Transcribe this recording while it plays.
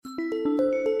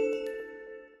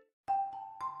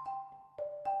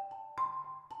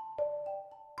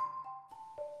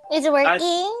It's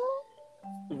working.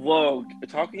 Whoa,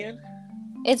 talk again?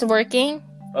 It's working.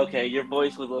 Okay, your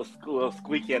voice was a little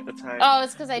squeaky at the time. Oh,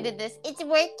 it's because I did this. It's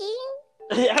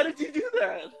working. How did you do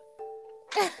that?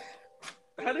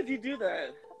 How did you do that?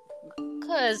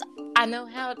 Because I know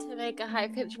how to make a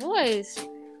high-pitched voice.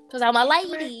 Because I'm a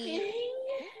lady.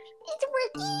 It's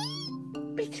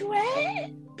working. Bitch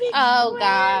what? Oh,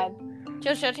 God.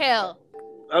 Chill.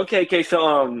 Okay,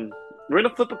 so we're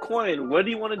gonna flip a coin. What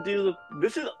do you want to do?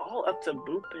 This is all up to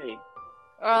Boopay.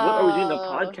 What are we doing the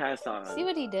podcast on? See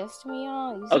what he does to me,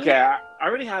 y'all? Okay, I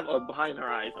already have Behind Her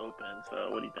Eyes open,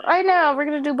 so what do you think? I know, we're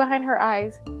going to do Behind Her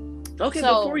Eyes. Okay,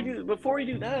 so, before we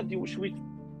do that, should we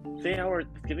say how our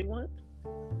Thanksgiving went?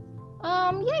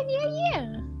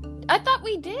 Yeah. I thought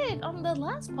we did on the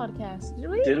last podcast. Did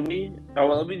we? Did we? Oh,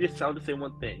 well, I'll just say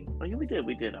one thing. Oh, yeah, we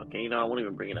did. Okay, I won't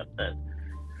even bring it up then.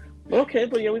 Okay,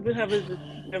 but yeah, we've been having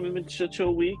a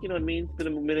chill week, you know what I mean? It's been a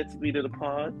minute since we did a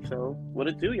pod, so what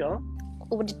it do, y'all?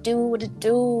 What it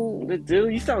do?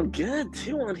 You sound good,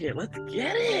 too, on here. Let's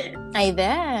get it! I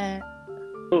bet.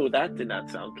 Oh, that did not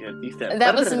sound good. You said...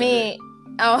 That was me.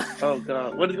 Oh. Oh,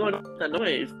 God. What is going on with that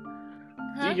noise?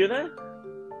 Huh? Do you hear that?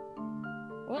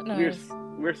 What noise?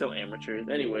 We're so amateurs.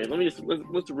 Anyway,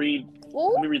 let's read...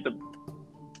 Ooh. Let me read the...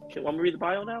 Want me to read the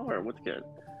bio now, or what's good?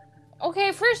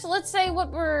 Okay, first let's say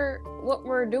what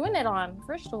we're doing it on.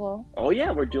 First of all. Oh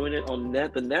yeah, we're doing it on the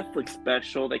Netflix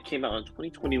special that came out in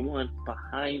 2021,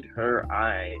 Behind Her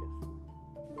Eyes,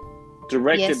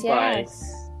 directed by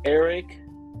Eric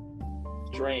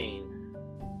Strand.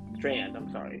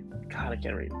 I'm sorry, God, I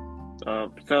can't read.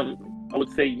 Some I would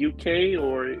say UK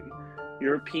or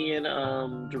European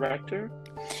director.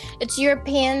 It's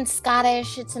European,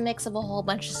 Scottish. It's a mix of a whole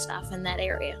bunch of stuff in that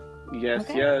area. Yes.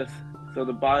 So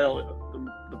the bio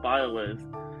is: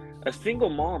 a single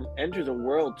mom enters a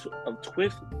world of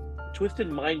twisted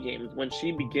mind games when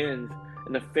she begins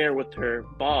an affair with her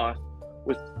boss,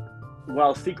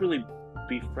 while secretly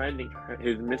befriending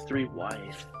his mystery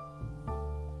wife.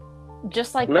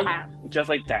 Just like that.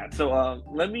 So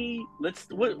when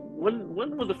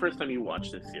was the first time you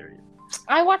watched this series?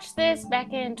 I watched this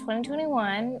back in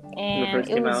 2021, and it first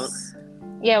came out.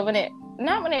 Yeah,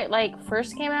 not when it like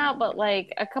first came out, but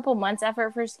like a couple months after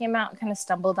it first came out, kind of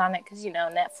stumbled on it because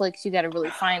Netflix, you got to really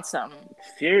find something.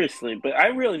 Seriously, but I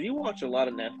realize you watch a lot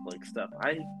of Netflix stuff.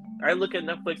 I look at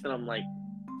Netflix and I'm like,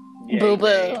 boo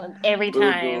boo every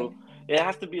time. It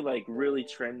has to be like really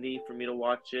trendy for me to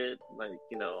watch it, like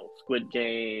Squid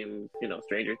Game,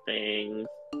 Stranger Things,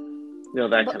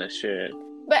 that kind of shit.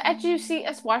 But as you see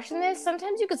us watching this,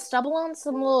 sometimes you could stumble on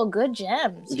some little good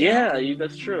gems. Yeah,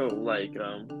 that's true. Like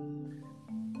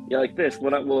like this.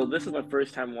 This is my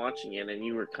first time watching it, and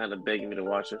you were kind of begging me to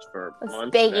watch this for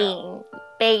months.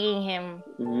 Begging him.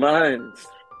 Months.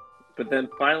 But then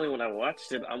finally, when I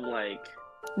watched it, I'm like,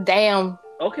 damn.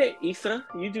 Okay, Issa,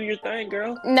 you do your thing,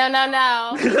 girl.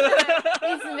 No.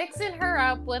 He's mixing her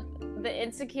up with the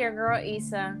insecure girl,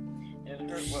 Issa.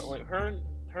 And her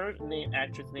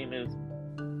actress name is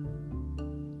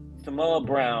Samoa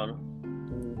Brown.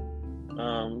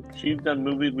 She's done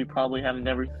movies we probably have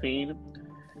never seen.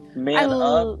 Man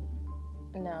Up.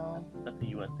 No. That's a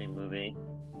USA movie.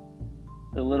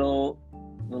 The little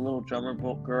drummer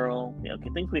girl. Yeah, okay,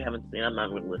 things we haven't seen. I'm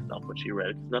not going to list off what she read.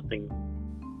 It's nothing.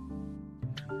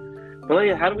 But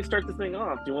yeah, how do we start this thing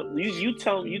off? You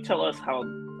tell us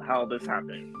how this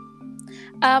happened.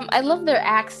 I love their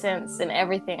accents and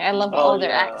everything. I love all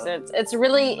their accents. It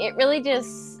really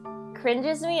just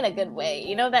cringes me in a good way.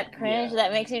 You know that cringe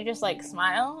that makes you just like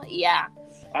smile? Yeah.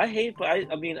 I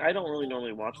don't really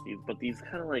normally watch these, but these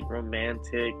kind of like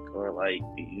romantic or like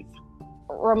these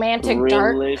romantic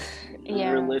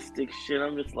realistic shit.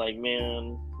 I'm just like,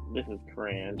 man, this is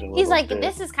cringe. He's like,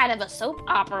 this is kind of a soap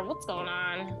opera. What's going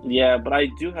on? Yeah, but I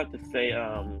do have to say,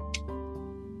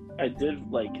 I did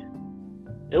like.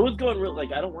 It was going real.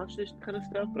 Like, I don't watch this kind of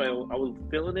stuff, but I was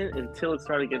feeling it until it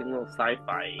started getting a little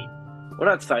sci-fi. Well,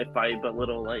 not sci-fi, but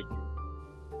little like,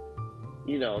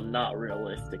 not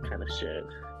realistic kind of shit.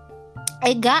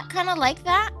 It got kind of like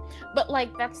that, but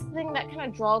like that's the thing that kind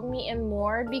of dragged me in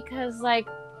more because like,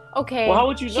 okay. Well, how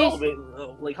would you know?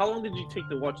 Like, how long did you take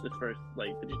to watch this first?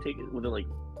 Like, did you take it within like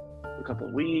a couple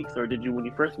of weeks, or when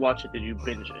you first watched it, did you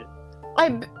binge it?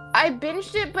 I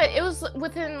binged it, but it was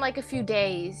within like a few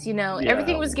days,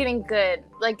 Everything was getting good.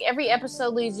 Like every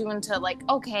episode leads you into like,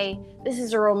 okay, this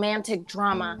is a romantic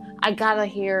drama. I gotta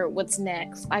hear what's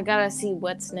next. I gotta see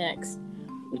what's next.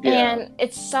 Yeah. And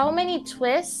it's so many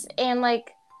twists and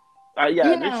like,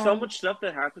 there's so much stuff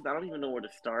that happens. I don't even know where to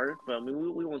start. But I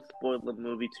mean, we won't spoil the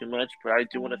movie too much. But I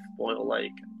do want to spoil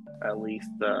like at least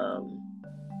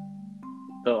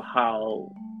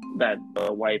how that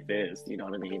the wife is. You know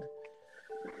what I mean?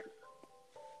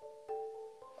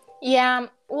 Yeah.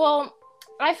 Well,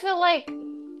 I feel like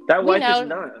That we wife is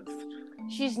know nuts.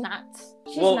 she's nuts.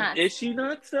 She's Well, nuts. is she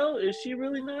nuts though? Is she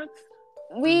really nuts?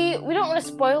 We don't want to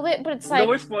spoil it, but it's No, like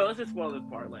let's just spoil this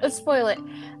part. Like, let's spoil it.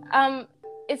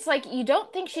 It's like you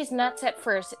don't think she's nuts at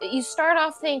first. You start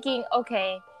off thinking,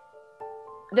 okay,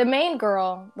 the main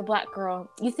girl, the black girl,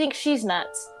 you think she's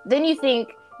nuts. Then you think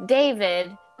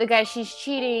David, the guy she's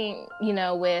cheating,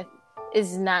 with,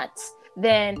 is nuts.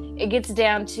 Then it gets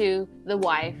down to the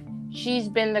wife. She's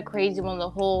been the crazy one the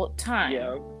whole time.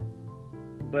 yeah.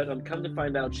 But come to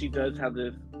find out, she does have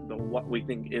this. What we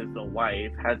think is the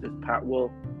wife has this power.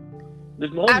 Well, this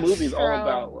whole movie is all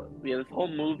about. Yeah, this whole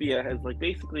movie has like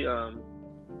basically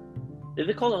is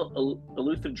it called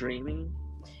elusive dreaming?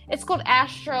 It's called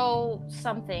Astro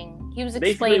something. He was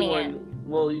explaining it.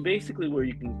 Well, basically where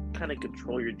you can kind of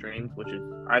control your dreams, which is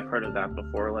I've heard of that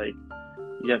before. Like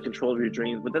you have control of your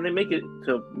dreams, but then they make it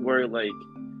to where like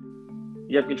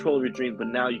you have control of your dreams, but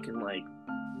now you can like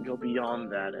go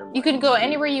beyond that and you can go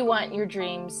anywhere you want in your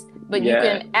dreams, but you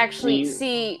can actually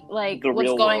see like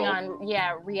what's going on.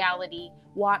 Yeah, reality.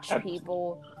 Watch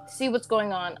people, see what's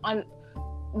going on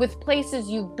with places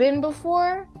you've been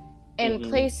before and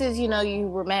places you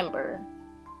remember.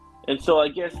 And so I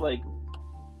guess like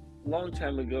long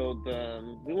time ago,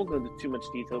 we won't go into too much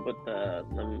detail, but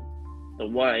the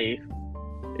wife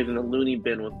is in a loony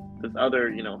bin with this other,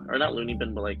 or not loony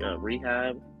bin, but like a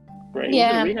rehab. Right? Yeah.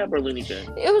 Was it a rehab or loony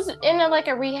bin? It was in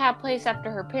a rehab place after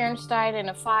her parents died in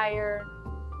a fire.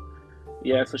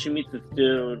 Yeah, so she meets this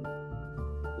dude.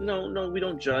 No, we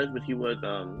don't judge, but he was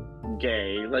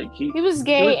gay. Like he was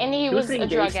gay and he was saying a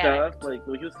drug addict. Like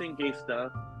he was saying gay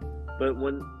stuff, but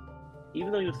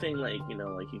even though he was saying like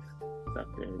like he's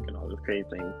septic and all this crazy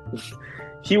things,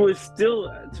 he was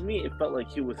still, to me, it felt like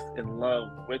he was in love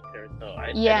with her. So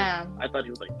I thought he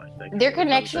was like bisexual. Their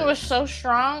connection was so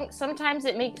strong. Sometimes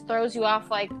it throws you off.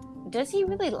 Like, does he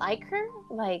really like her?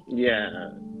 Like,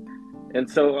 yeah. And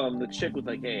so the chick was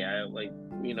like, hey, I like,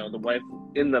 the wife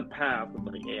in the past was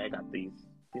like, hey, I got these.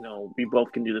 We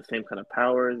both can do the same kind of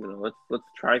powers. Let's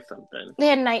try something. They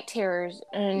had night terrors,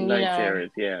 and terrors,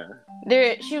 yeah.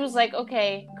 She was like,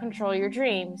 okay, control your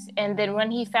dreams. And then when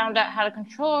he found out how to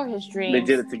control his dreams, they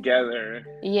did it together.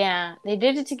 Yeah, they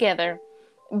did it together.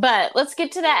 But let's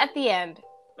get to that at the end.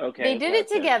 Okay. They did it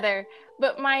together,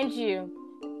 but mind you,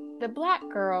 the black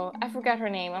girl, I forgot her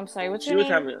name. I'm sorry. What's her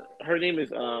name? Her name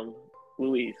is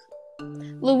Louise.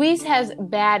 Louise has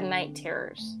bad night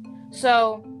terrors.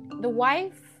 So the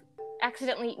wife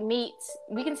accidentally meets,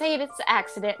 we can say it's an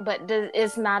accident, but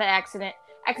it's not an accident,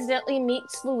 accidentally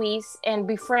meets Louise and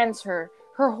befriends her.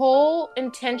 Her whole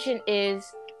intention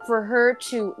is for her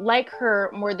to like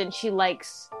her more than she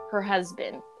likes her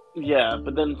husband. Yeah,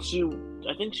 but then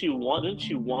didn't she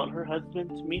want her husband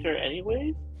to meet her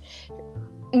anyways?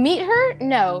 Meet her?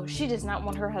 No, she does not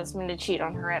want her husband to cheat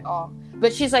on her at all.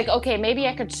 But she's like, okay, maybe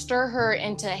I could stir her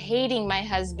into hating my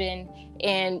husband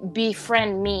and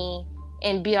befriend me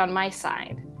and be on my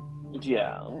side.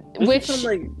 Yeah. Which was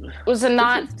too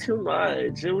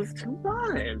much. It was too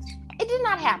much. It did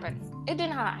not happen.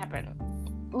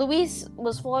 Louise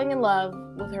was falling in love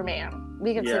with her man.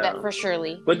 We can say that for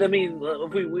surely. But I mean,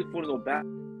 if we want to go back,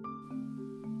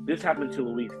 this happened to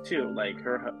Louise too. Like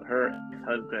her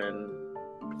husband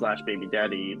 / baby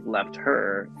daddy left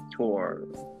her for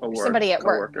somebody at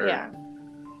coworker. Work. Yeah.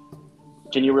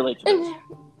 Can you relate to this?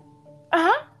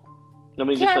 Uh-huh. I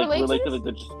mean, just like relate to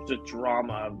the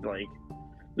drama of like,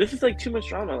 this is like too much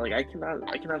drama. Like I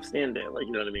cannot stand it. Like,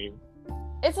 you know what I mean?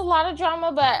 It's a lot of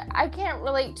drama, but I can't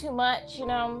relate too much,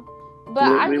 But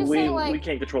I'm just saying, like, we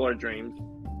can't control our dreams.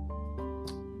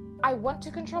 I want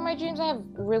to control my dreams. I have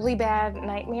really bad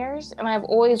nightmares, and I've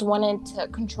always wanted to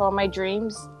control my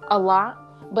dreams a lot.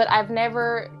 But I've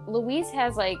never. Louise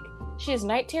has she has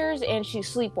night terrors and she's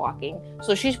sleepwalking,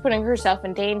 so she's putting herself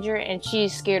in danger, and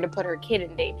she's scared to put her kid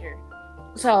in danger.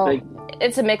 So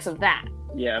it's a mix of that.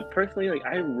 Yeah, personally,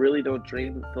 I really don't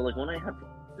dream. So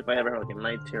if I ever have a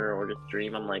night terror or just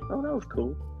dream, I'm like, oh, that was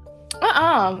cool.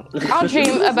 I'll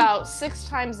dream about 6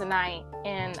 times a night,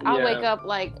 and I'll wake up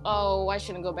like, oh, I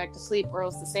shouldn't go back to sleep, or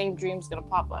else the same dream's gonna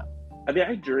pop up. I mean,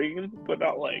 I dream, but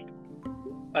not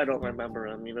I don't remember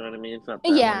them. You know what I mean? It's not that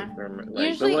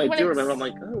usually, but when I do remember, I'm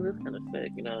like, oh, that's kind of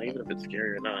sick. Even if it's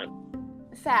scary or not.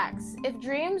 Facts. If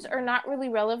dreams are not really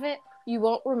relevant, you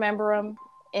won't remember them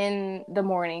in the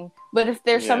morning. But if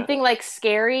there's something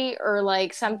scary or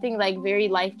something very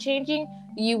life-changing,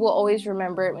 you will always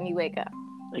remember it when you wake up.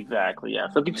 Exactly, yeah.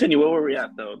 So continue. Where were we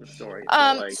at, though, the story?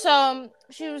 So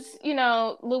she was,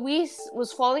 Louise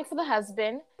was falling for the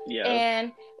husband. Yeah.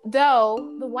 And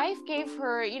though the wife gave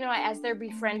her, as they're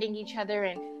befriending each other,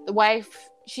 and the wife,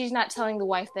 she's not telling the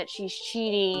wife that she's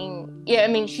cheating. Yeah, I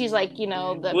mean, she's like, the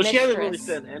Well, mistress. she hasn't really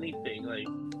said anything. Like,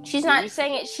 she's not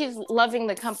saying it. She's loving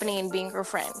the company and being her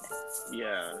friend.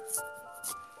 Yeah.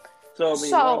 So, I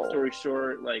mean, long story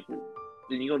short, like,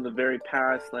 then you go in the very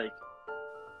past, like,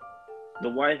 the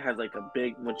wife has, like,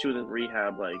 when she was in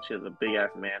rehab, like, she has a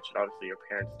big-ass mansion. Obviously, her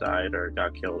parents died or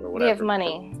got killed or whatever. They have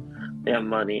money. They have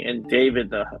money. And David,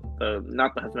 the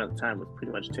not the husband at the time, was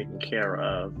pretty much taking care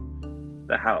of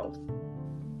the house.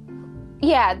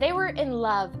 Yeah, they were in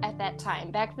love at that time.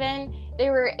 Back then,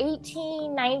 they were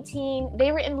 18, 19.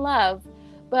 They were in love.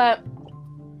 But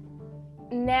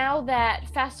now that,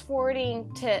 fast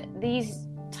forwarding to these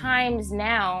times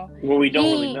now, well, we don't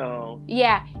really know.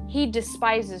 Yeah, he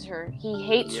despises her. He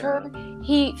hates her.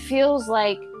 He feels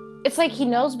like, it's like he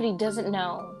knows, but he doesn't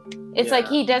know. It's like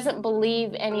he doesn't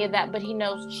believe any of that, but he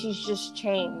knows she's just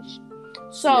changed.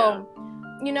 So,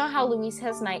 you know how Louise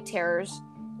has night terrors?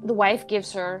 The wife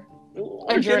gives her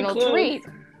a journal to read.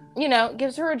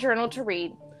 Gives her a journal to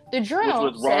read. The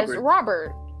journal says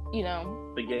Robert,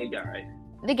 the gay guy.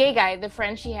 The gay guy, the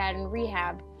friend she had in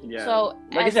rehab. Yeah. So,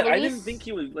 like I said, I didn't think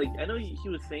he was, like, I know he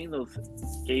was saying those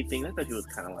gay things. I thought he was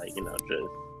kind of like, just...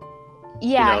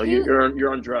 Yeah.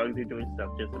 You're on drugs, you're doing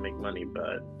stuff just to make money,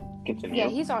 but continue. Yeah,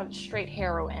 he's on straight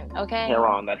heroin, okay?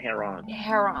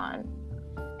 Heroin.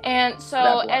 And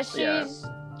so, as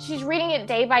she's reading it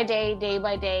day by day,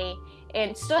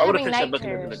 and still having night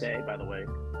terrors. The day, by the way.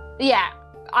 Yeah,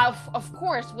 of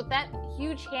course, with that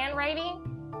huge handwriting,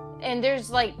 and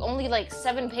there's only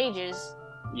 7 pages.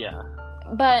 Yeah.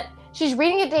 But she's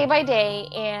reading it day by day,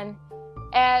 and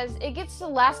as it gets to the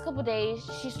last couple days,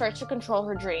 she starts to control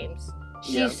her dreams.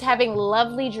 She's having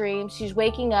lovely dreams. She's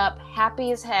waking up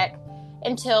happy as heck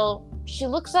until she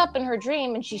looks up in her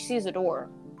dream and she sees a door.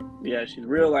 Yeah, she's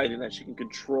realizing that she can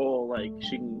control,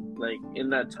 she can, in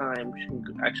that time, she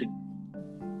can actually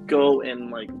go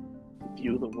and,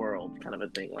 view the world, kind of a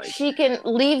thing. She can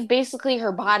leave basically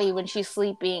her body when she's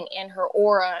sleeping, and her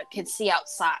aura can see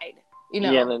outside,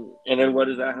 Yeah, and then what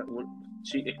is that?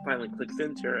 It finally clicks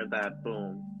into her that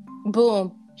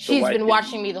boom. She's been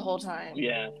watching me the whole time.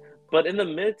 Yeah, but in the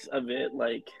midst of it,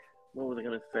 what was I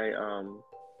gonna say?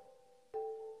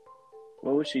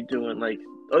 What was she doing?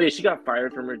 She got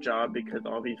fired from her job because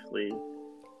obviously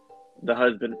the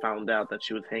husband found out that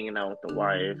she was hanging out with the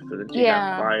wife, so then she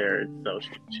got fired. So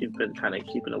she's been kind of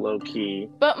keeping it low key.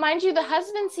 But mind you, the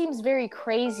husband seems very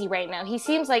crazy right now. He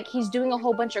seems like he's doing a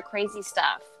whole bunch of crazy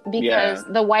stuff because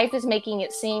the wife is making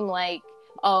it seem like,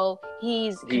 oh,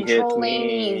 he's controlling,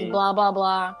 he's blah, blah,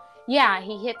 blah. Yeah,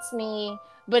 he hits me.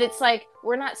 But it's like,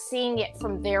 we're not seeing it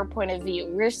from their point of view.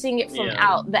 We're seeing it from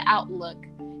the outlook.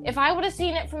 If I would have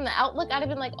seen it from the outlook, I'd have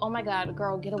been like, oh my God,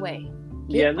 girl, get away.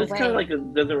 This kind of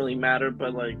it doesn't really matter,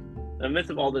 but in the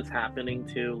midst of all this happening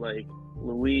too,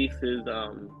 Luis's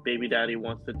baby daddy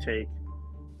wants to take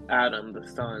Adam, the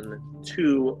son,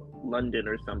 to London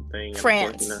or something.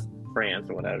 France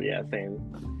or whatever,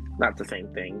 not the same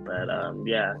thing, but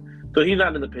so he's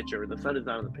not in the picture. The son is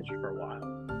not in the picture for a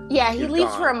while. Yeah, he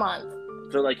leaves for a month.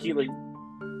 So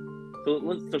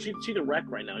so she's a wreck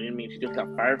right now. You know what I mean? She just got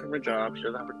fired from her job. She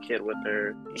doesn't have her kid with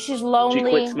her. She's lonely. She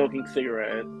quit smoking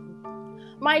cigarettes.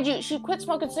 Mind you, she quit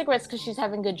smoking cigarettes because she's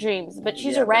having good dreams. But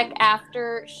she's a wreck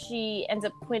after she ends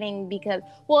up quitting because,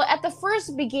 at the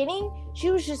first beginning,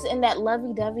 she was just in that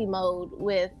lovey-dovey mode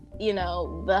with,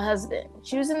 the husband.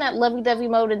 She was in that lovey-dovey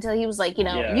mode until he was like, you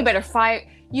better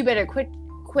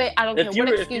quit. I don't care what excuse you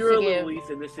give. If you were Louise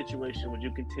in this situation, would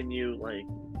you continue,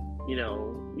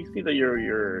 you see that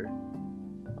you're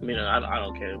I mean, I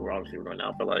don't care. We're obviously going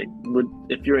out, but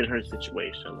if you're in her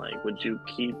situation, would you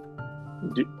keep,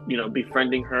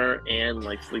 befriending her and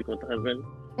sleeping with the husband?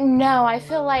 No, I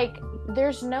feel like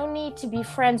there's no need to be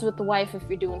friends with the wife if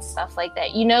you're doing stuff like that.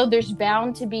 There's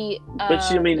bound to be her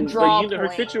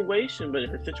situation,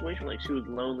 she was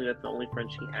lonely. That's the only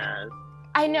friend she has.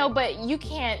 I know, but you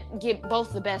can't get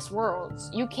both the best worlds.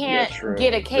 You can't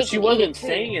get a cake. But she wasn't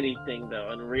saying anything,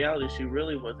 though. In reality, she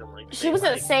really wasn't She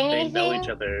wasn't saying anything. They know each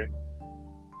other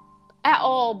at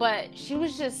all, but she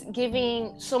was just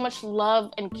giving so much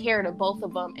love and care to both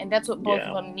of them, and that's what both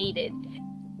of them needed.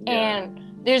 Yeah.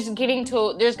 And there's going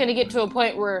to get to a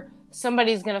point where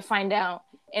somebody's going to find out,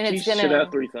 and it's going to. Should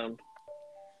have threesome.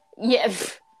 Yeah.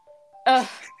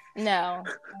 No.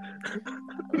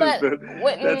 But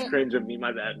that's cringe of me,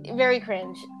 my bad. Very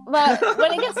cringe. But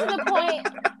when it gets to the point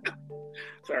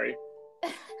sorry.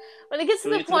 When it gets to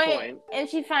the point and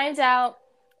she finds out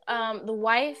the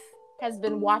wife has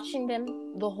been watching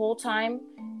them the whole time.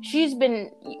 She's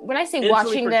been, when I say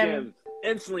watching them,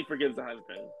 instantly forgives the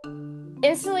husband.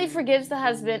 Instantly forgives the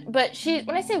husband, but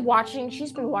when I say watching,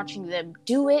 she's been watching them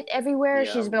do it everywhere.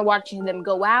 Yeah. She's been watching them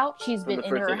go out. She's From been the in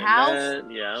first her day they house.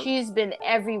 met, yeah. She's been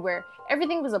everywhere.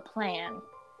 Everything was a plan.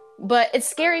 But it's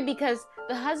scary because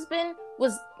the husband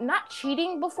was not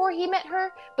cheating before he met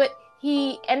her, but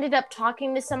he ended up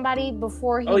talking to somebody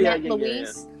before he met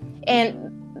Luis.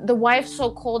 And the wife so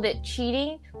called it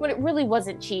cheating when it really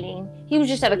wasn't cheating. He was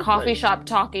just at a coffee shop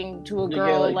talking to a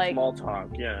girl, like small talk,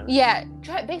 yeah. Yeah,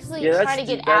 basically trying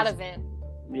to get out of it.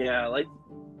 Yeah, like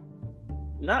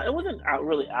it wasn't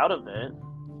really out of it.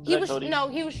 He was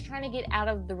trying to get out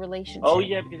of the relationship. Oh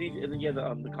yeah, because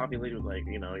the coffee lady was like,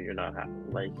 you're not you're not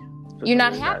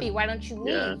happy. Why don't you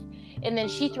leave? Yeah. And then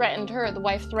she threatened her. The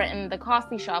wife threatened the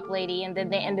coffee shop lady, and then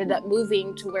they ended up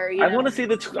moving to where I want to see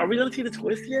are we gonna see the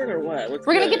twist yet, or what?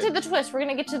 We're gonna get to the twist. We're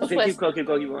gonna get to the twist. Keep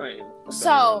going.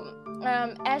 So,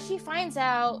 as she finds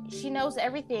out, she knows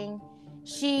everything.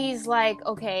 She's like,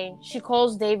 okay. She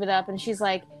calls David up, and she's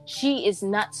like, she is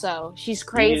nutso. She's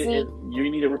crazy.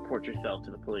 You need to report yourself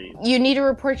to the police. You need to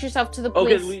report yourself to the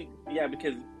police.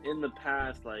 Because in the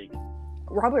past, like,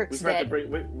 Robert's dead.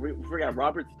 We forgot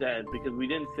Robert's dead because we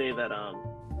didn't say that.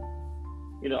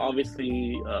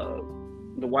 Obviously,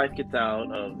 the wife gets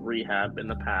out of rehab in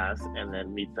the past and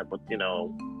then meets up with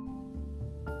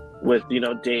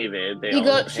David.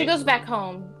 She goes back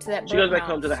home to that. She goes back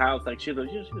home to the house. Like she's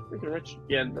freaking rich.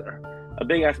 Yeah, a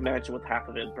big ass mansion with half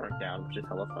of it burnt down, which is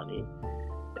hella funny.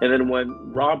 And then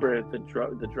when Robert, the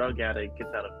drug addict,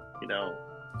 gets out of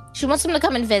she wants him to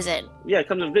come and visit. Yeah,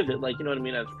 come and visit, like, you know what I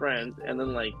mean, as friends. And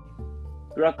then, like,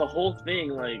 throughout the whole thing,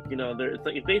 like,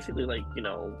 it's basically like,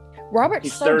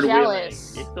 Robert's so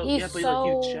jealous. He's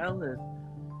jealous.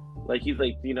 Like, he's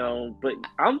like, but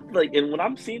I'm like, and when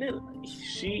I'm seeing it,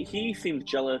 he seems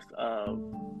jealous of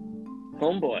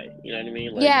Homeboy. You know what I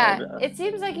mean? Like, it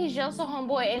seems like he's jealous of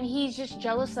Homeboy, and he's just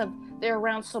jealous of they're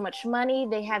around so much money.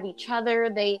 They have each other.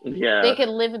 They could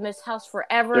live in this house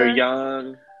forever. They're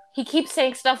young. He keeps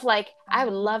saying stuff like, I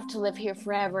would love to live here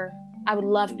forever. I would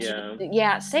love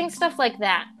to. Saying stuff like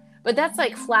that. But that's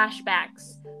like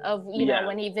flashbacks of,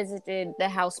 when he visited the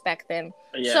house back then.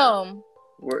 Yeah. So,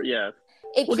 we'll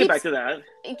get back to that.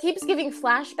 It keeps giving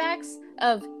flashbacks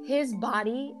of his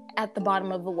body at the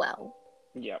bottom of the well.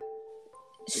 Yeah.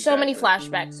 So many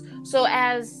flashbacks. So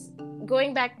as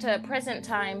going back to present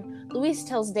time, Luis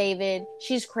tells David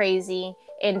she's crazy.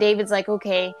 And David's like,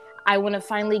 okay, I want to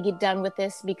finally get done with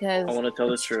this because I want to tell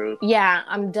the truth. Yeah,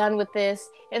 I'm done with this.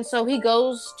 And so he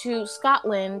goes to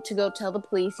Scotland to go tell the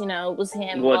police, it was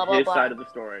him, blah, blah, his blah. side of the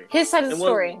story. His side of the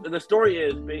story. The story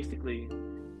is basically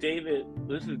David,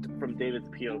 this is from David's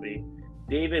POV.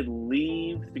 David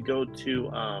leaves to go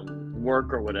to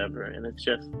work or whatever, and it's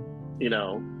just,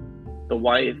 the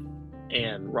wife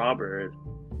and Robert,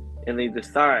 and they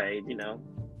decide,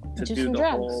 to do the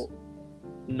drugs. whole...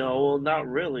 No, not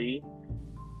really.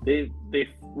 They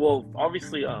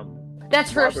obviously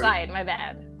that's her side, my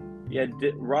bad. Yeah,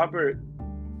 Robert,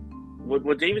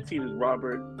 what David sees is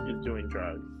Robert is doing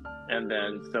drugs, and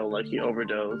then so like he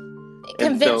overdosed.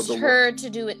 Convinced her to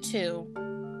do it too.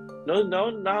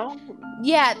 No.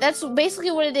 Yeah, that's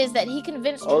basically what it is, that he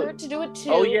convinced her to do it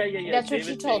too. Oh yeah. That's David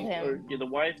what she told him. The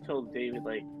wife told David,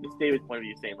 like, it's David's point of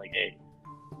view, saying like, hey,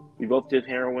 we both did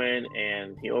heroin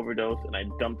and he overdosed and I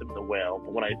dumped him in the well.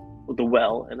 But when I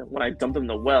dumped him in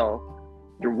the well,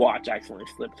 your watch accidentally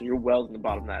slipped. So your well's in the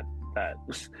bottom of that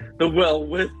the well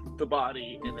with the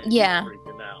body, and then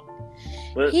freaking out.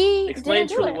 But explain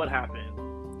truly what happened.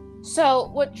 So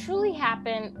what truly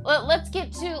happened, let's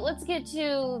get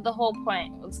to the whole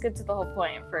point. Let's get to the whole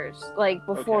point first, like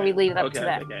before we lead up to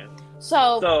that. Okay.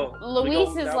 So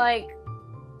Luis is like,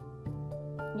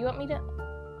 you want me to?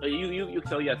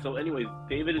 So anyways,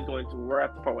 we're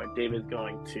at the part where David's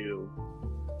going to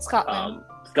Scotland.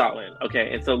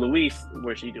 Okay, and so Luis,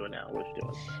 what's she doing now?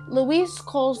 Luis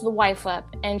calls the wife up,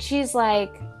 and she's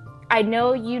like, I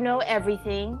know you know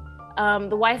everything.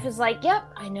 The wife is like, yep,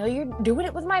 I know you're doing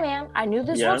it with my man. I knew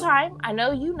this whole time. I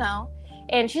know you know.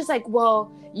 And she's like,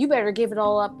 well, you better give it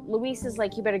all up. Luis is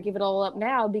like, you better give it all up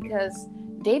now because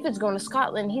David's going to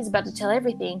Scotland. He's about to tell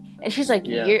everything. And she's like,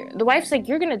 the wife's like,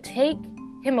 you're going to take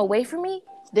him away from me?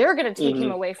 They're going to take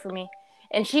him away from me.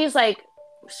 And she's like,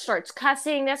 starts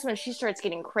cussing. That's when she starts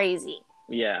getting crazy.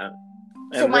 Yeah.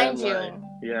 So mind you.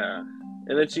 Yeah.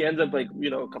 And then she ends up like,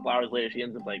 a couple hours later, she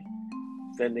ends up like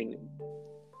sending...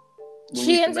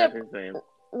 She ends up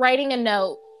writing a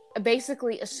note,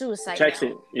 basically a suicide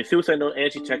note. A suicide note,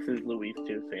 and she texts Luis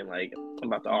too, saying like, I'm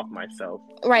about to off myself.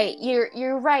 Right,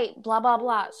 you're right, blah, blah,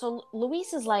 blah. So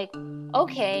Luis is like,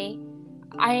 okay,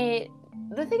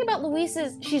 the thing about Luis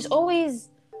is she's always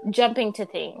jumping to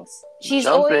things. She's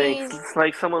Jumping. always It's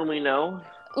like someone we know.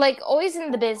 like always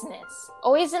in the business.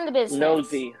 Always in the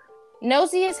business.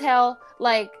 Nosy as hell.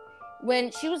 Like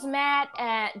when she was mad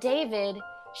at David,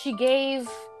 she gave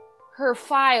her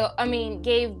file. I mean,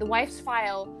 gave the wife's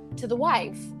file to the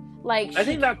wife. Like I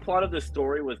think that plot of the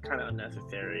story was kind of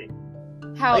unnecessary.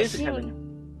 How she?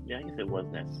 Yeah, I guess it was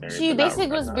necessary. She basically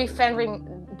was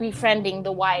befriending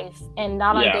the wife and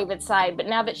not on David's side. But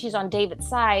now that she's on David's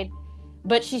side,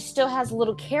 but she still has a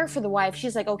little care for the wife,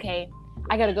 she's like, okay,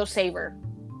 I gotta go save her.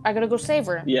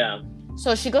 Yeah.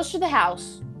 So she goes to the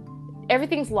house.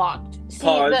 Everything's locked.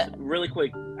 Pause. Really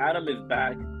quick. Adam is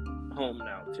back home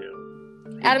now,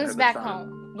 too. Adam's back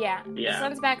home. Yeah. The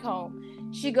son's back home.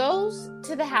 She goes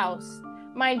to the house.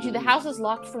 Mind you, the house is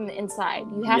locked from the inside.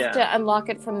 You have to unlock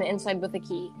it from the inside with a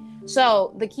key.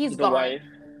 So the key's gone. Wife.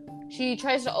 She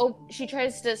tries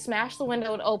to smash the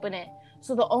window and open it.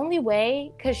 So the only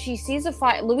way, because she sees a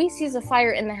fire, Louise sees a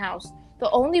fire in the house. The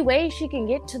only way she can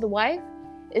get to the wife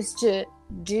is to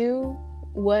do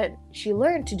what she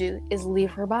learned to do, is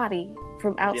leave her body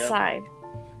from outside.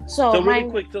 Yep. So really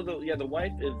quick, so the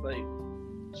wife is like,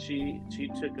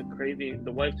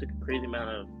 the wife took a crazy amount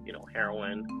of,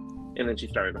 heroin, and then she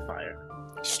started a fire.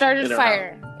 She started a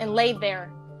fire and laid there.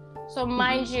 So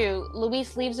mind you,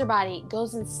 Louise leaves her body,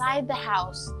 goes inside the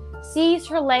house, sees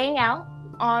her laying out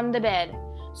on the bed.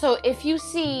 So if you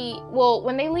see,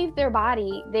 when they leave their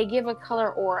body, they give a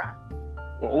color aura.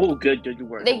 Oh, good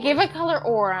word. They give a color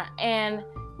aura, and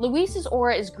Louise's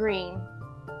aura is green,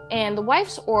 and the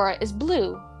wife's aura is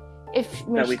blue.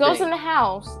 When she goes in the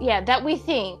house, that we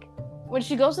think. When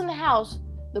she goes in the house,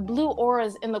 the blue aura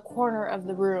is in the corner of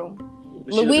the room.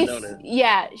 Louise,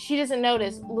 she doesn't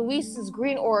notice. Louise's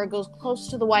green aura goes close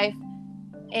to the wife,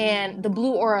 and the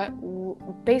blue aura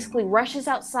basically rushes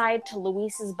outside to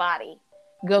Louise's body,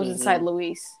 goes inside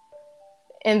Louise,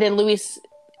 and then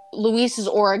Louise's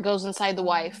aura goes inside the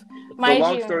wife. So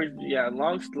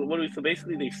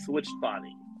basically they switched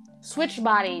bodies. Switched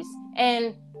bodies,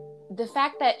 and the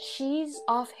fact that she's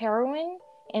off heroin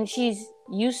and she's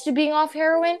used to being off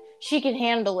heroin, she can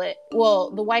handle it.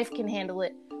 Well, the wife can handle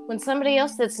it. When somebody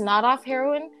else that's not off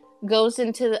heroin goes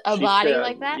into a body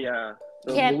like that,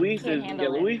 Louise is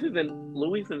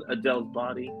Adele's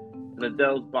body, and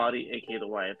Adele's body, aka the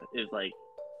wife, is like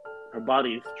her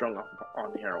body is strung off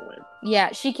on heroin.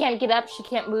 Yeah, she can't get up, she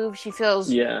can't move, she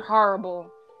feels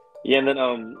horrible. Yeah, and then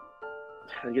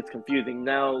it gets confusing.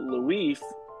 Now Louise,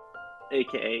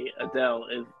 aka Adele,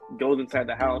 goes inside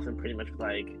the house and pretty much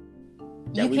like,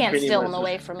 you can't steal him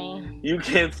away from me. You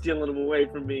can't steal him away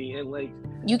from me, and like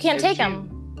you can't take him.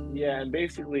 Yeah, and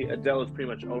basically Adele is pretty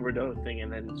much overdosing,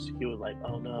 and then he was like,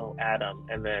 "Oh no, Adam,"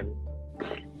 and then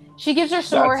she gives her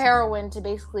some more heroin to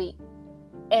basically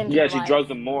end. Yeah, she drugs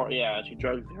him more. Yeah, she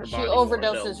drugs her body. She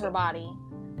overdoses her body.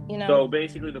 So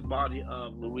basically, the body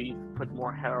of Louise puts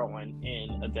more heroin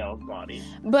in Adele's body.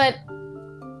 But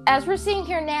as we're seeing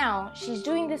here now, she's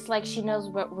doing this like she knows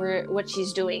what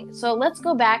she's doing. So let's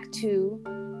go back to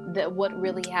what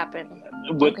really happened.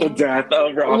 With the death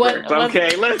of Robert. Let's go.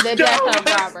 Let's go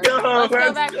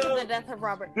back to the death of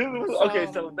Robert. Can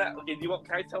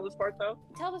I tell this part though?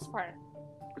 Tell this part.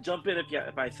 Jump in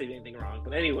if I say anything wrong.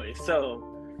 But anyway, so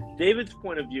David's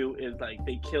point of view is like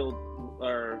they killed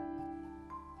Robert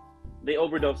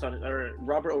overdosed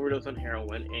on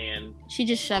heroin, and she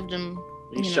just shoved him.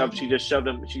 She just shoved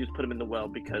him. She just put him in the well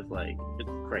because like it's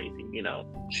crazy,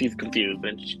 She's confused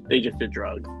and they just did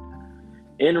drugs.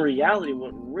 In reality,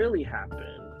 what really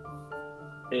happened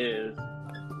is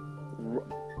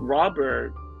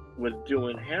Robert was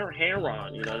doing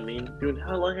heroin, you know what I mean? Doing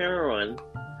hella heroin.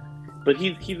 But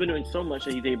he's been doing so much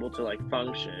that he's able to like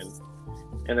function.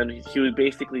 And then he was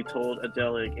basically told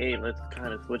Adele, like, hey, let's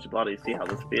kind of switch bodies, see how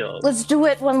this feels. Let's do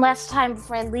it one last time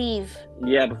before I leave.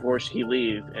 Yeah, before she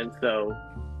leaves. And so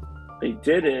they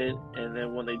did it, and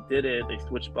then when they did it, they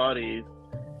switched bodies.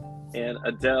 And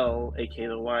Adele, aka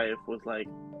the wife, was like,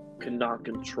 could not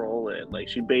control it. Like,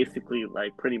 she basically,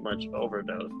 like, pretty much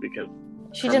overdosed because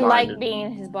she didn't like being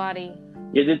in his body.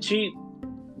 Yeah, did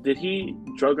he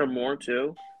drug her more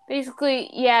too? Basically,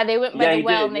 yeah, they went by the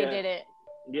well and they did it.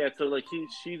 Yeah, so like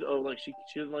she doesn't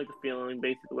like the feeling.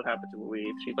 Basically, what happened to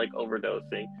Louise? She's like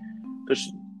overdosing.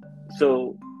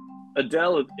 So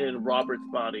Adele is in Robert's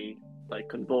body, like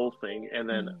convulsing, and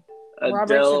then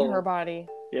Robert's in her body.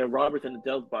 Yeah, Robert's in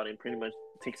Adele's body, and pretty much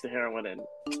takes the heroin and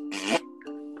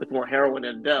puts more heroin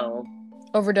in Adele.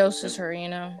 Overdoses her,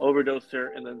 Overdoses her,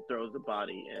 and then throws the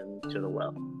body into the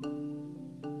well.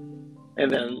 And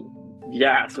then,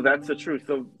 so that's the truth.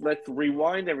 So let's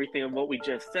rewind everything of what we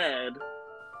just said.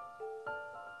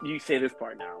 You say this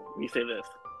part now. You say this.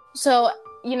 So,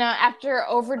 after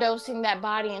overdosing that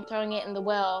body and throwing it in the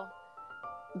well,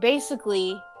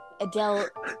 basically,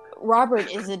 Robert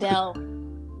is Adele.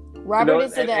 Robert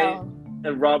is Adele.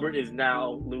 And Robert is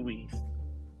now Luis.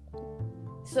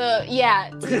 So, yeah,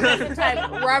 to the present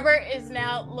time, Robert is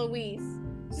now Luis.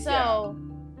 So... Yeah.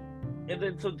 And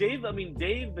then, so Dave,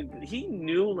 he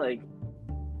knew, like,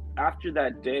 after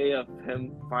that day of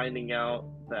him finding out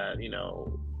that,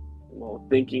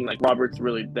 thinking, like, Robert's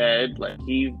really dead, like,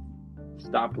 he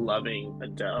stopped loving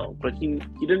Adele. But he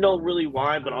didn't know really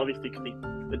why, but obviously because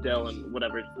Adele and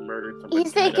whatever murdered somebody.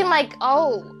 He's thinking, like,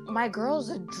 oh, my girl's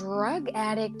a drug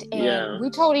addict, and we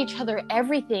told each other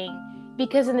everything.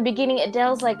 Because in the beginning,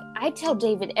 Adele's like, I tell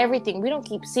David everything. We don't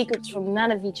keep secrets from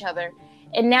none of each other.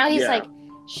 And now he's like,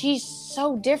 she's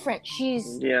so different. She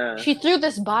threw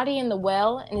this body in the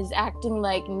well and is acting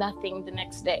like nothing the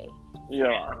next day.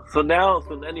 Yeah. So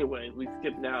anyways, we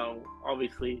skip now,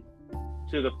 obviously,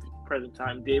 to the present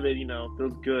time. David,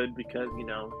 feels good because,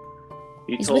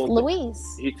 he's with Luis.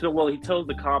 He told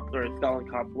the cop or Scotland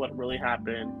cop what really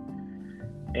happened.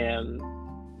 And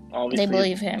obviously, they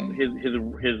believe him. His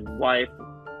wife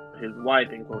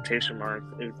in quotation marks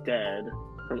is dead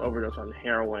from overdose on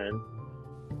heroin,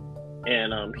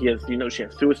 and he has she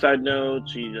has suicide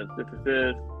notes. She does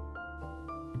this.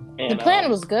 And, the plan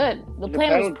was good. The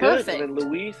plan was perfect. Good. And then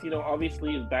Luis,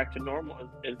 obviously is back to normal.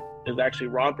 Is actually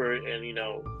Robert, and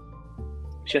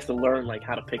she has to learn like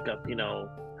how to pick up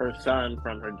her son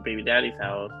from her baby daddy's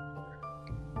house.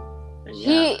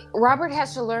 Robert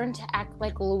has to learn to act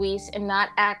like Luis and not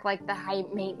act like the high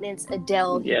maintenance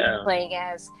Adele he was playing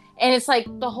as. And it's like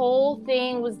the whole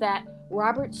thing was that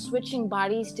Robert's switching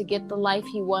bodies to get the life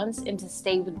he wants and to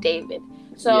stay with David.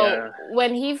 So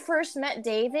when he first met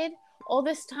David, all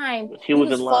this time he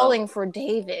was falling for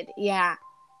David. Yeah.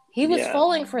 He was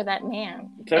falling for that man.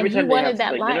 So every time he wanted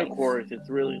that life. Intercourse, it's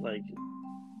really like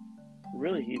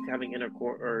he's having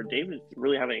intercourse, or David's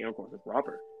really having intercourse with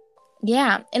Robert.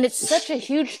 Yeah, and it's such a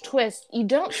huge twist. You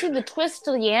don't see the twist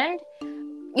till the end,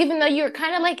 even though you're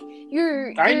kind of like,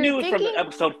 I knew it from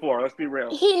episode 4, let's be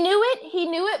real. He knew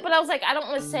it, but I was like, I don't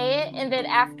want to say it. And then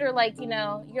after, like,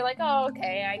 you're like, oh,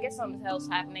 okay, I guess something else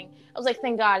happening. I was like,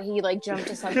 thank God he, like, jumped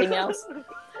to something else.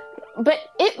 But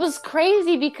it was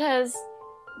crazy because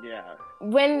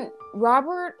when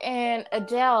Robert and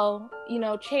Adele,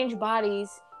 changed bodies,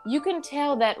 you can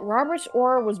tell that Robert's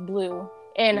aura was blue.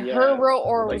 And her real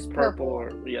aura was purple.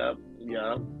 Yeah.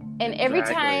 And every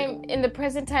time in the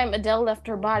present time Adele left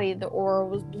her body, the aura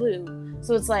was blue.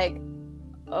 So it's like,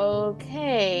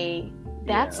 okay,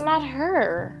 that's not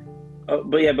her.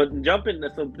 But jumping.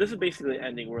 So this is basically the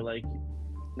ending where, like,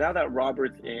 now that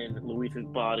Robert's in Luis's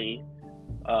body,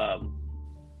 Robert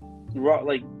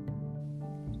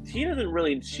doesn't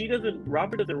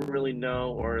really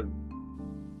know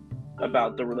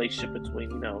about the relationship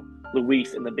between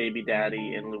Luis and the baby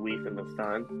daddy and Luis and the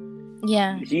son.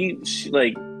 Yeah.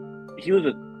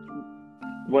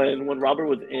 When Robert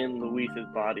was in Luis's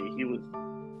body,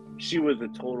 she was a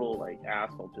total like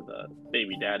asshole to the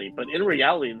baby daddy. But in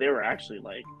reality, they were actually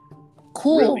like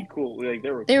cool. Really cool. Like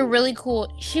they were really cool.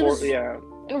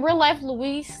 In real life,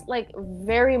 Luis like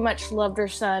very much loved her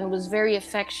son, was very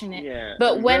affectionate. Yeah.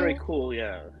 But very cool,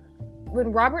 yeah.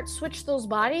 When Robert switched those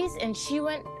bodies and he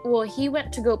went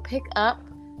to go pick up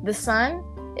the son,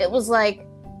 it was like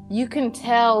you can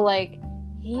tell like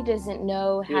he doesn't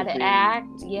know how to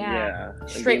act. Yeah.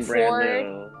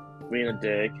 Straightforward. Being a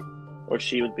dick. Or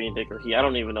she was being a dick, or he. I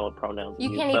don't even know what pronouns.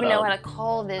 You can't even know how to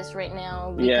call this right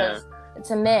now because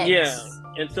it's a mix. Yeah.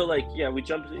 And so we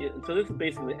jumped. So this is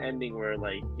basically the ending where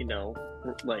they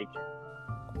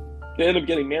end up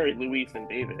getting married, Luis and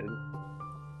David,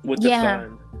 with the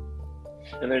son.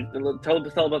 And then tell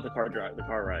about the car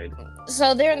ride.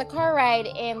 So they're in the car ride,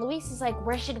 and Luis is like,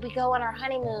 "Where should we go on our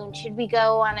honeymoon? Should we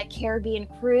go on a Caribbean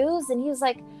cruise?" And he was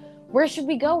like, "Where should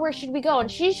we go? Where should we go?" And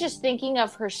she's just thinking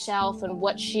of herself and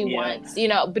what she wants.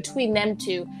 Between them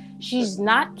two, she's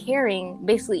not caring.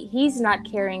 Basically, he's not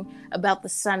caring about the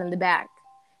son in the back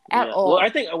at all. Well, I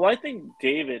think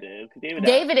David is.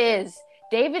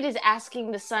 David is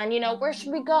asking the son, where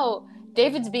should we go?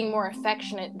 David's being more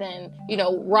affectionate than,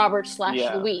 Robert /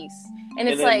 Luis. And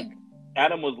it's like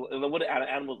Adam was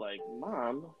like,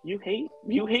 "Mom, you hate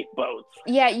boats."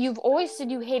 Yeah, you've always said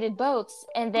you hated boats.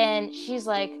 And then she's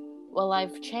like, "Well,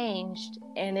 I've changed,"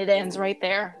 and it ends right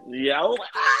there. Yeah,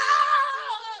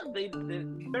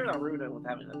 they're not ruining with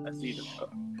having a season.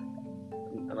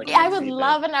 I would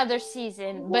love another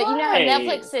season, but you know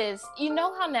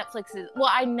how Netflix is. Well,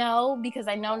 I know because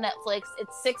I know Netflix.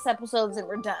 It's 6 episodes and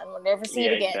we're done. We'll never see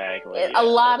it again. Exactly. A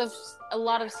lot of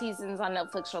seasons on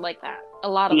Netflix are like that. A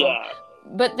lot of them.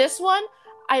 But this one,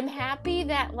 I'm happy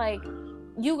that like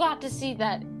you got to see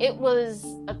that it was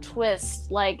a twist.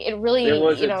 Like it really, It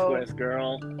was a twist,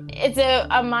 girl. It's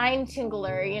a mind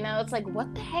tingler. It's like,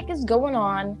 what the heck is going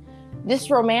on?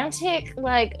 This romantic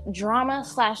like drama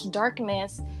 /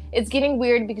 darkness. It's getting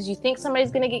weird because you think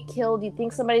somebody's gonna get killed. You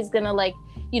think somebody's gonna like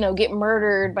get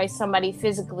murdered by somebody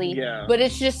physically. Yeah. But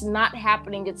it's just not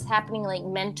happening. It's happening like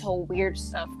mental weird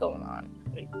stuff going on.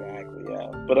 Exactly, yeah.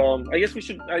 But I guess we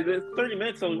should. It's 30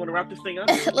 minutes, so we want to wrap this thing up.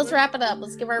 Let's wrap it up.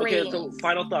 Let's give our ratings. Okay, so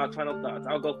final thoughts.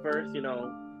 I'll go first.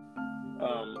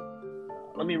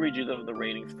 Let me read you the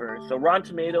ratings first. So Rotten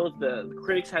Tomatoes, the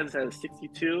critics had it at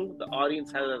 62, the audience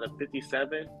had it at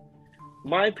 57.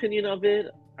 My opinion of it,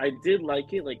 I did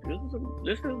like it. Like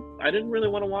this is. I didn't really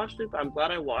want to watch it, but I'm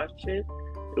glad I watched it.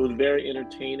 It was very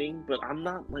entertaining, but I'm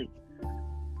not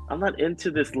into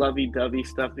this lovey-dovey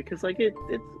stuff because like it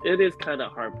is kind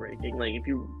of heartbreaking. Like if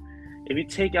you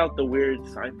take out the weird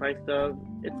sci-fi stuff,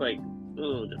 it's like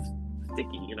just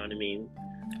sticky. You know what I mean?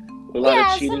 A lot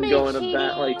of cheating going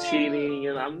about, like cheating,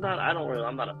 and I'm not a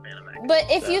fan of that. But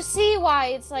if you see why,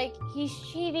 it's like he's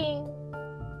cheating.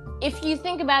 If you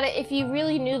think about it, if you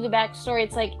really knew the backstory,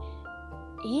 it's like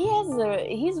he's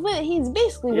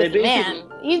basically with a man.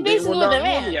 He's basically with a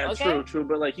man. Yeah, okay? True.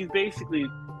 But like he's basically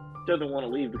doesn't want to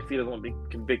leave because he doesn't want to be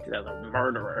convicted as a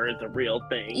murderer. It's a real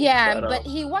thing. Yeah, but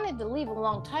he wanted to leave a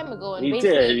long time ago, and he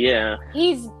did. Yeah.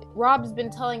 Rob's been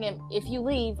telling him, if you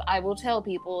leave, I will tell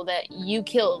people that you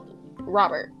killed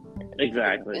Robert.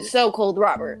 Exactly. So cold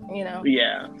Robert,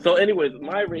 Yeah. So anyways,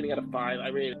 my rating out of 5, I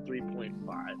rated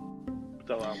 3.5.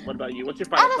 So what about you? What's your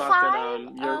final thoughts?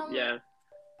 And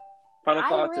final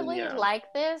thoughts. I really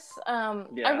like this.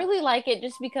 I really like it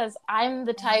just because I'm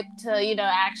the type to,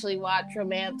 actually watch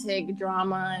romantic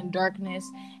drama and darkness,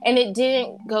 and it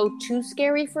didn't go too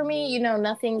scary for me.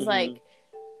 Nothing's like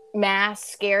mass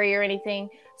scary or anything.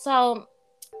 So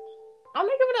I'm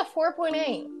gonna give it a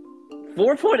 4.8.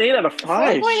 4.8 out of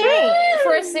 5. 4.8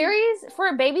 for a series, for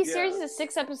a baby series of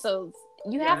 6 episodes.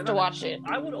 You have to watch it.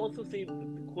 I would also say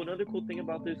another cool thing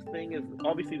about this thing is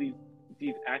obviously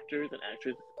these actors and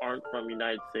actresses aren't from the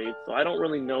United States, so I don't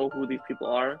really know who these people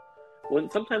are.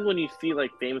 Sometimes when you see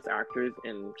like famous actors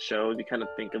in shows, you kind of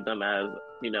think of them as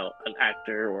an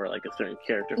actor or like a certain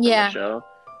character from the show.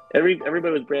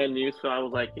 Everybody was brand new, so I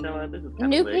was like, this is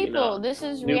new people. This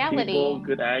is new reality. People,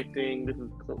 good acting. This is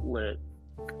lit.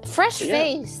 Fresh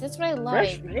face. That's what I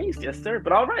like. Fresh face, yes sir.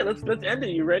 But all right, let's end it.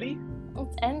 You ready?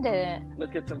 Let's end it.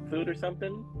 Let's get some food or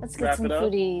something. Let's get some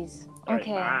foodies.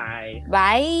 Okay. Right,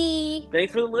 bye.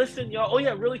 Thanks for the listen, y'all. Oh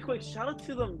yeah, really quick. Shout out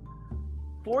to them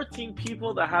 14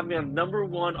 people that have me on number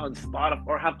 1 on Spotify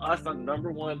or have us on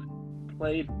number 1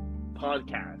 played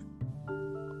podcast.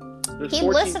 Keep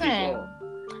listening.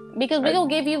 Because we gonna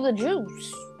give you the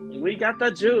juice. We got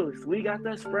the juice. We got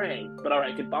the spray. But all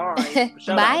right, goodbye. Bye.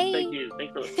 Out. Thank you.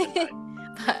 Thanks for listening.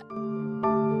 Bye.